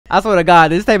I swear to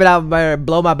God, this taping album better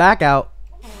blow my back out.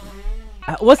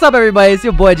 What's up, everybody? It's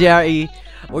your boy JRE.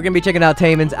 We're gonna be checking out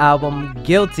TAEMIN's album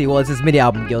Guilty. Well, it's his mini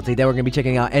album Guilty. Then we're gonna be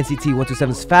checking out NCT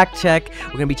 127's Fact Check.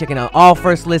 We're gonna be checking out All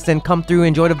First Listen. Come through,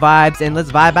 enjoy the vibes, and let's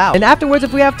vibe out. And afterwards,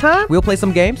 if we have time, we'll play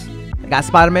some games. I got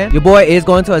Spider-Man. Your boy is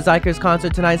going to a Jrekml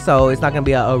concert tonight, so it's not gonna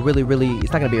be a really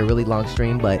long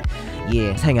stream. But yeah,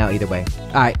 let's hang out either way.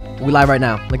 All right, we live right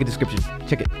now. Link in the description.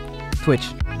 Check it. Twitch.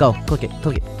 Go. Click it.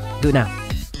 Do it now.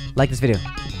 Like this video.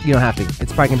 You don't have to.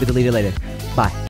 It's probably gonna be deleted later. Bye.